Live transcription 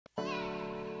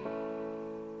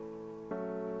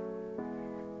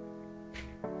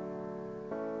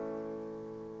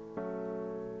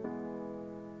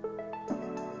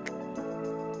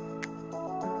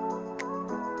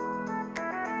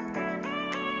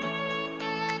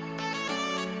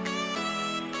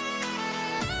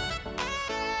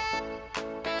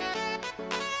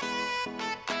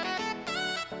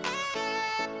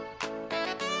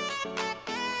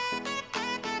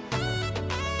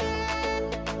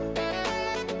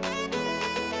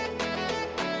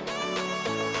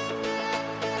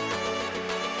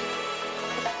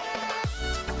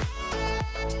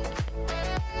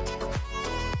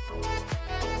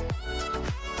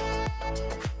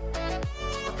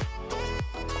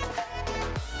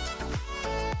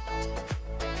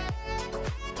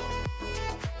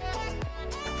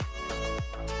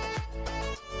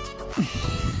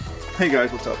Hey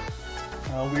guys, what's up?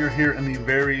 We are here in the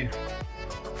very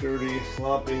dirty,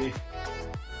 sloppy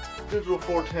Digital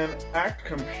 410 Act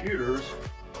Computers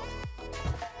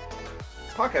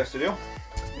podcast studio,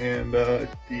 and the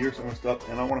year's almost up,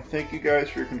 and I want to thank you guys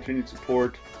for your continued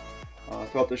support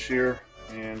throughout this year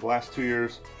and the last 2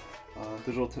 years.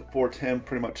 Digital 410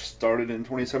 pretty much started in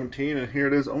 2017, and here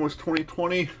it is almost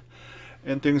 2020,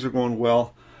 and things are going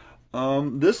well.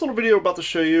 This little video I'm about to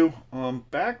show you,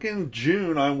 back in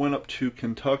June I went up to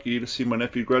Kentucky to see my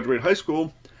nephew graduate high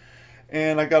school,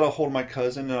 and I got a hold of my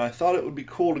cousin, and I thought it would be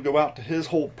cool to go out to his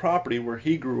whole property where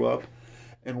he grew up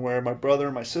and where my brother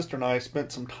and my sister and I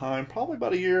spent some time, probably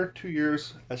about a year, 2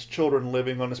 years as children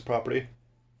living on his property,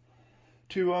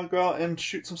 to go out and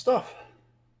shoot some stuff.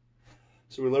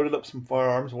 So we loaded up some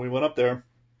firearms and we went up there,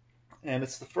 and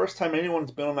it's the first time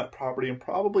anyone's been on that property in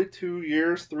probably 2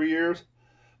 years, 3 years.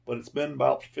 But it's been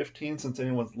about 15 since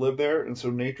anyone's lived there, and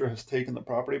so nature has taken the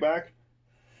property back.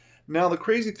 Now the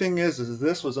crazy thing is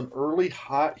this was an early,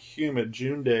 hot, humid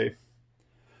June day.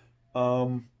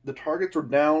 The targets were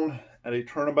down at a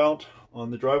turnabout on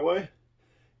the driveway,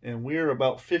 and we're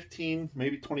about 15,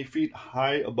 maybe 20 feet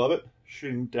high above it,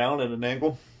 shooting down at an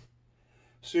angle.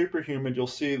 Super humid. You'll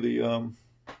see the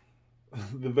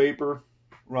vapor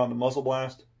around the muzzle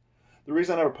blast. The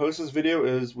reason I never posted this video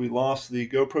is we lost the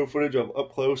GoPro footage of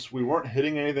up close. We weren't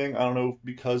hitting anything, I don't know,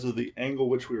 because of the angle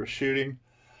which we were shooting.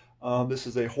 This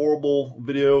is a horrible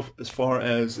video as far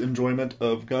as enjoyment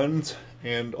of guns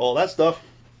and all that stuff.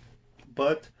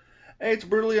 But hey, it's a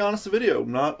brutally honest video.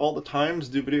 Not all the times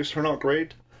do videos turn out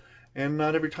great, and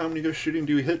not every time when you go shooting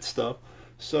do you hit stuff.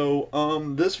 So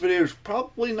this video is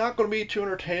probably not going to be too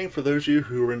entertaining for those of you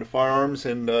who are into firearms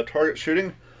and target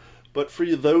shooting. But for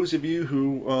those of you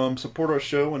who support our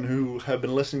show and who have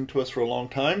been listening to us for a long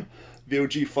time, the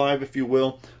OG5 if you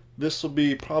will, this will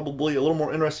be probably a little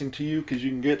more interesting to you because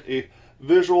you can get a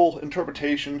visual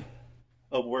interpretation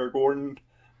of where Gordon,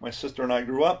 my sister, and I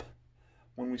grew up.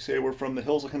 When we say we're from the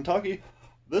hills of Kentucky,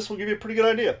 this will give you a pretty good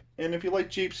idea. And if you like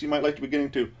Jeeps, you might like the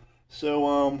beginning too.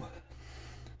 So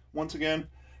once again,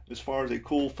 as far as a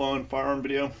cool, fun firearm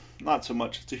video, not so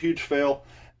much. It's a huge fail.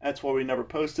 That's why we never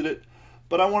posted it.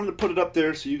 But I wanted to put it up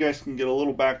there so you guys can get a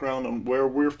little background on where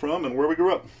we're from and where we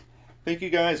grew up. Thank you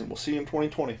guys, and we'll see you in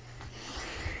 2020.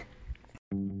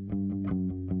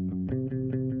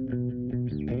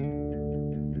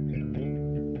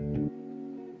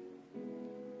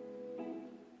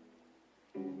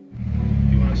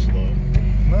 You want to slow?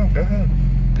 No, go ahead.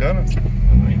 Got it.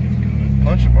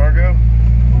 Punch it, Margo.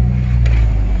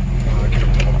 I can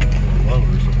talk low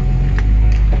or something.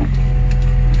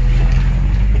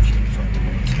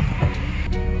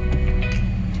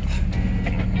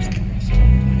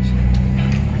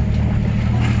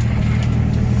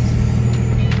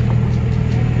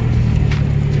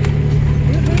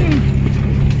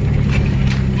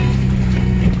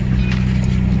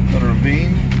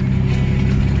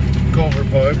 Culver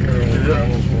Park, or where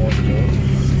Rebels walked up.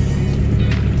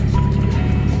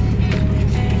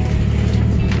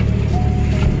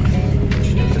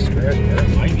 Shit, this grass, that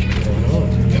might be going up.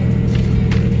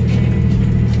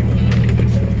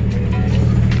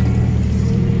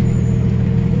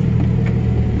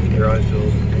 Your eyes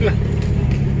filled.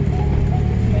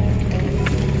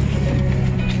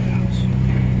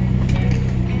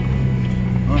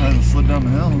 Oh, it hasn't slid down the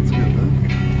hill. That's good, though.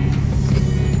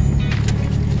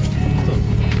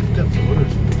 What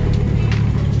is it?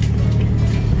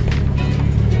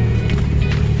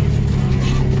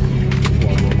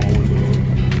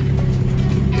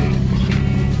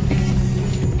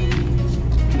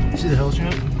 See the hill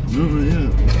jump? No, yeah.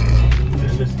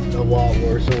 It's a lot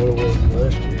worse than what it was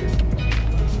last year.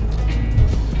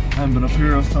 I haven't been up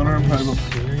here. I was telling her I'm probably about...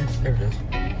 There it is.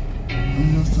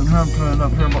 I'm probably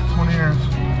up here about 20 years.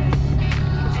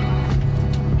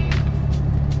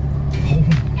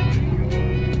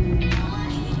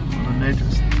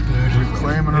 Nature's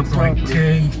reclaiming her property. Like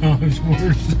 10 times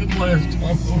worse than last time I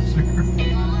was here.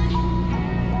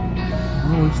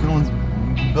 Well, at least no one's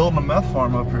building a meth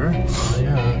farm up here.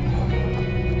 Yeah.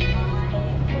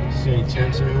 See any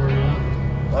tents anywhere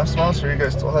yet? Last time I was here, you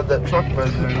guys still had that truck bed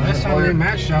there. Last time we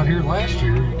Matt shot here last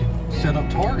year, you could set up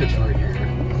targets right here.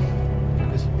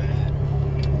 This is bad.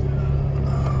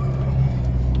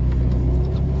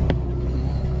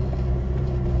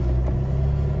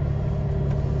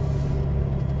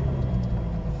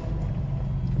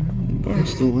 The barn's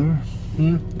still there.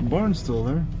 Hmm? The barn's still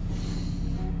there.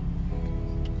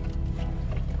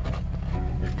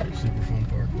 Super fun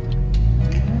park.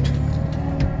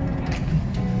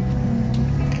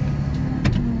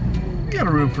 You got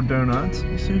a room for donuts.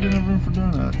 You see you didn't have room for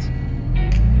donuts.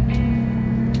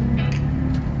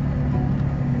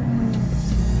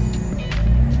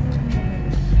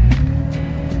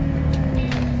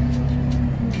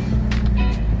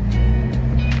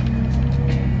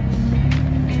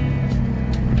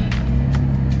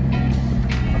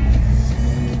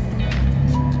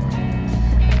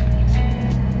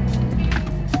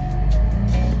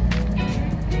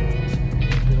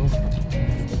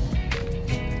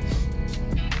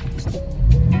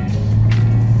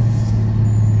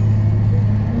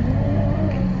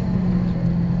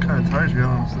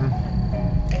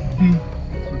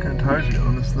 tires you got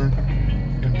on this thing?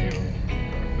 They're good.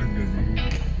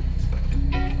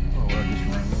 Oh, I just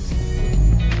ran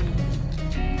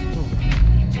over.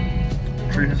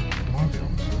 Tree, Might be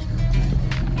on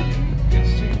the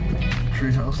sister.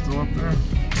 tree house still up there?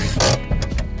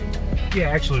 Yeah,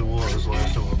 actually it was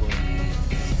last time I looked.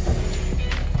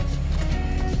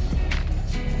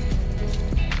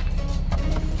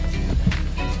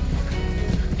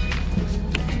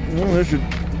 Oh, there's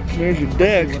your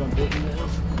deck.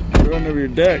 You're running over your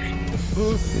deck.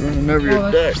 You're running over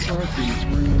your deck.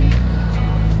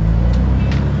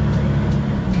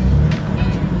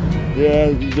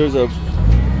 Yeah, there's a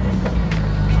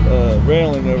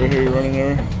railing over here you're running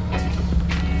over.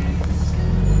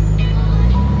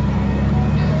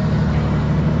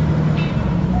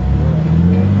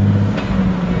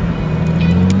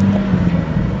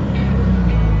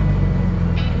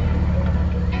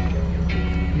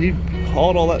 You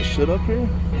hauled all that shit up here?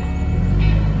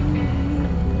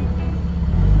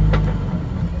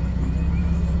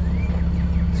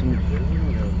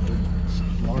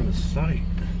 Line of sight.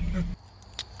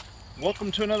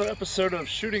 Welcome to another episode of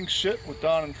Shooting Shit with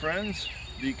Don and Friends,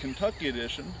 the Kentucky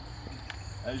edition.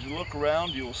 As you look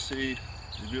around, you will see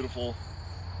the beautiful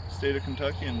state of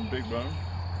Kentucky and Big Bone.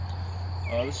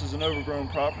 This is an overgrown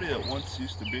property that once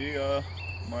used to be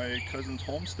my cousin's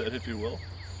homestead, if you will.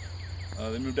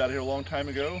 They moved out here a long time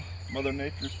ago. Mother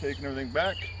Nature's taking everything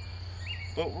back,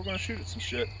 but we're going to shoot at some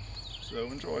shit, so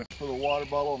enjoy. For the water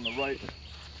bottle on the right.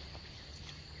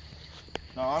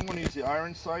 Now I'm going to use the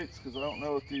iron sights because I don't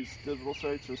know if these digital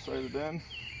sights are sighted in.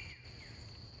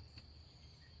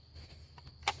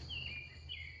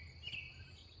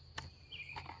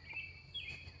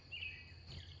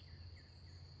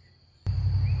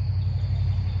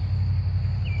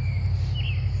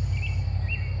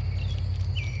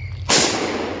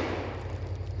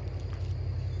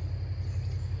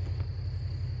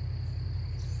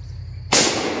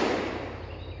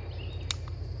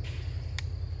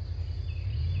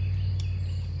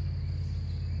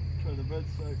 Try the red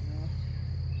sight now.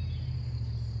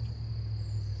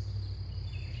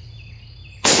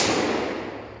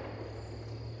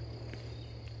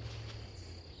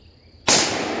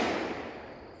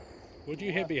 What'd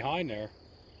you hit behind there?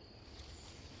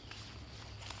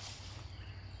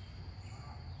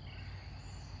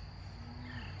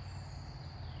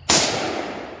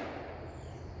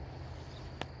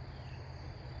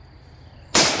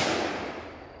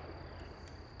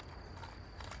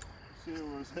 See where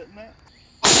I was hitting that?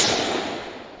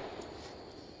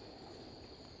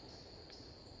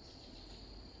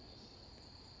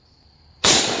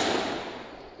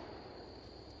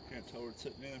 Can't tell where it's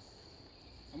hitting either.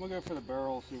 I'm gonna go for the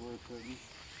barrel, see where it's hitting.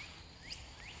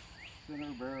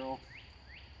 Center barrel.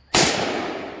 Wish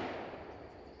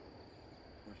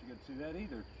you could see that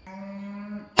either.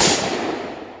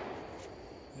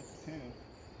 Hit the can.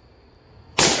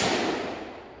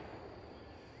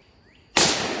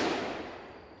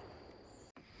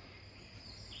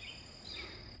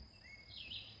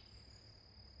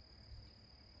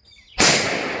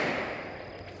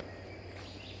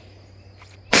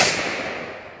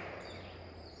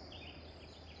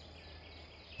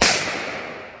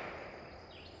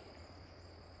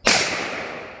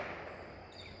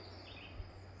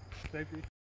 Safety.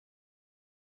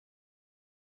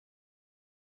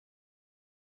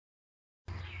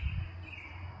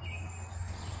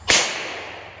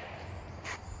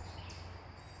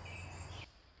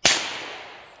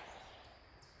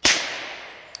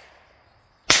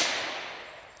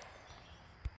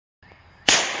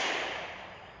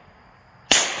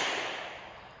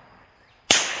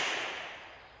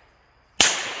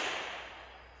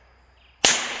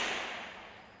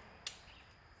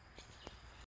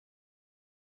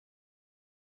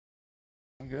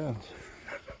 I guess.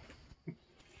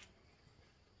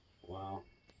 Wow.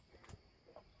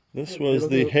 This was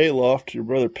the hayloft your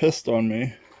brother pissed on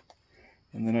me,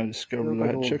 and then I discovered I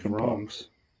had chicken pox.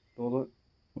 Build it.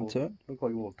 What's that? Look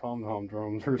like little tom-tom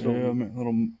drums or Yeah, something. I mean,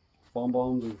 little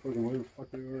Bombs or fucking whatever the fuck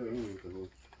they were. I don't know what they were.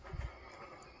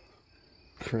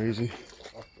 crazy.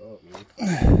 Fucked up, man.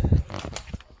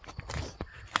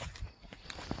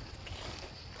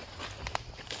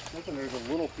 Nothing, there's a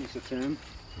little piece of tin.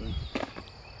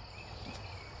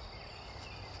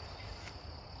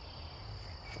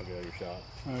 I'll get your shot.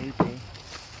 Oh, you could.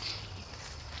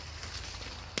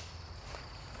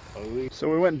 So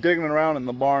we went digging around in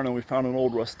the barn and we found an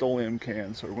old Rust-Oleum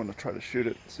can, so we're going to try to shoot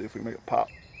it and see if we can make it pop.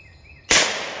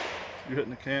 You hitting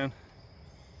the can?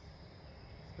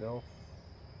 Still.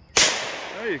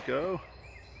 There you go.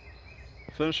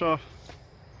 Finish off.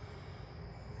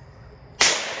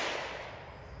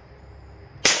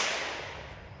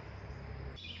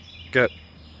 Go.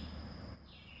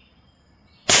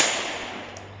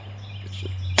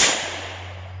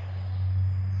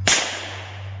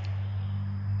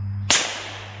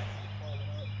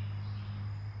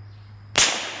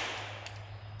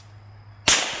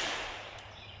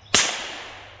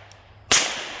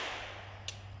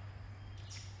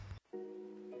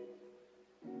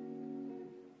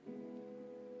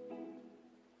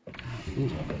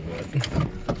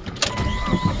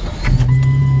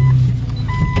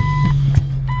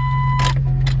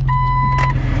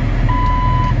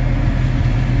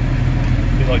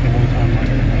 Be like a long time like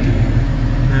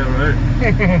Yeah, right.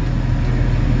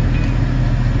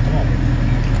 Come on.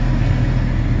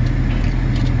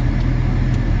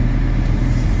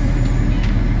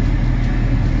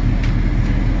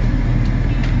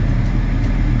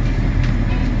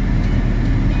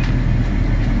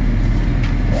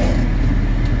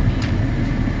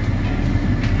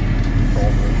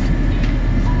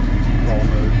 Crawl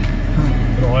mode.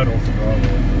 It'll idle for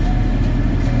driveway.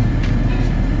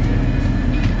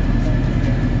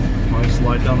 Might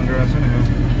slide down the grass anyhow.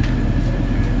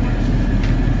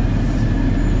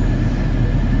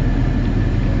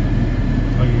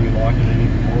 I can be locking it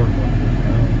even more.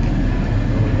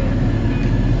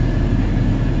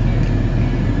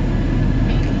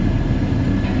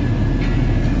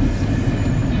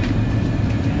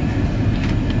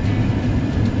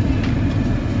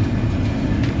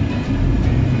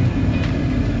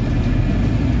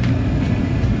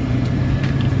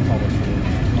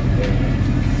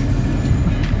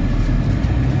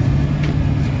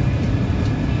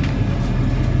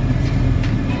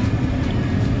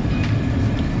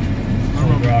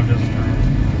 Drive doesn't turn. I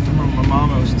remember my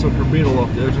mom always took her Beetle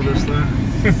off the edge of this thing. I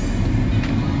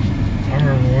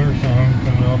remember wintertime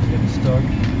coming up and getting stuck,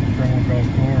 trying to golf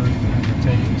course, and have to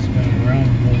take it and spin it around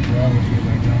and roll the driveway to get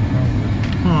back down front of it.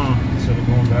 Instead of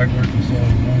going backwards and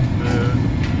slowing down,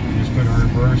 you just put it in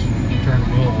reverse and turn the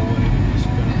wheel away and just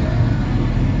spin it around.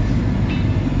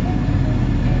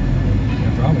 Yeah,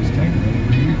 driveway's taking it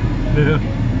every year. Yeah.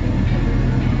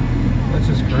 That's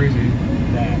just crazy.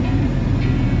 That.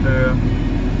 Yeah.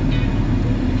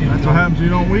 That's what happens when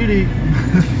you don't weed eat.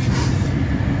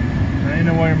 I ain't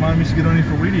know why your mom used to get on you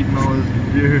for weed eating all those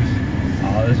years.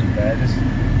 Oh, this is bad.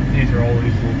 These are all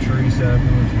these little tree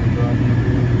saplings we're driving over.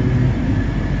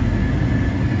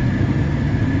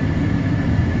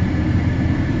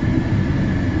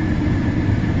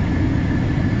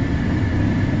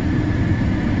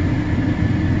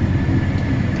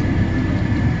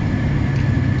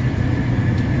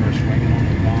 We're swinging on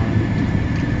the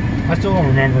vine. I still don't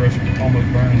remember us almost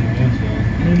burning the woods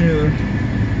down. Me neither.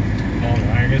 Oh,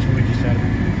 I guess we just had a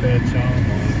bad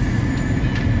time on it.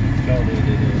 Felt it, I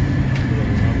don't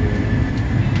remember it.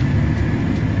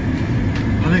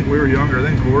 I think we were younger. I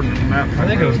think Gordon and Matt. I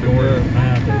think it was Gordon and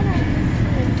Matt.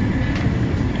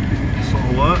 So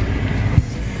what?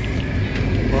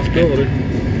 Possibility.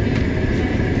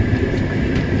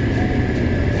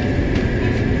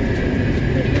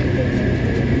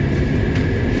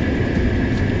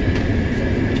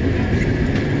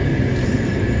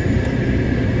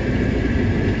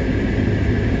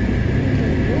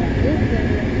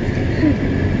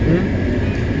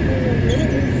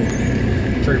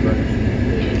 Tree burgers.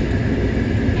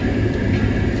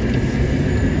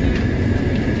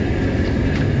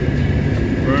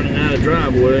 Running out of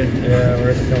driveway. Yeah,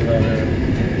 we're gonna come down there.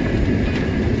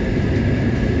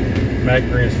 Mac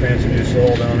Green's fancy new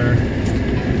soil down there.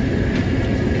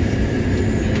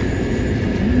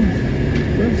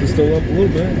 Fence is still up a little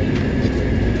bit.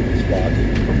 Spot.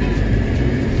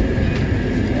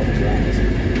 All the grass.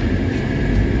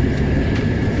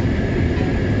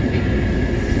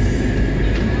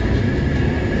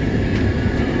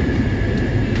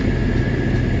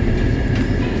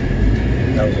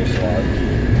 That was a slide.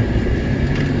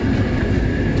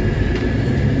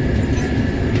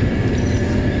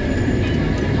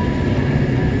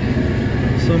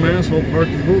 Some asshole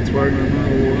parked his Volkswagen in the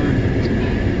middle of the way.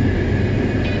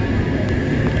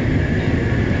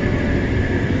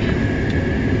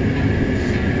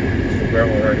 It's the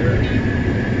gravel right here.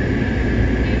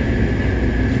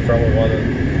 It's probably why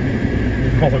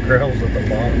all the gravel's at the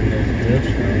bottom of the ditch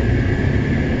now.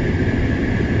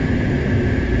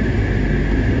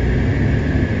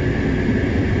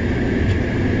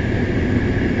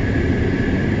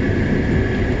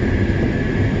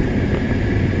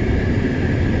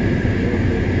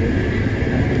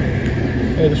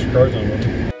 Hey, this is car's on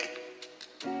running.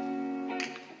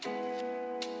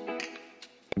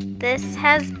 This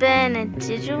has been a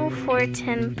Digital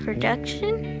 410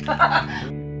 production.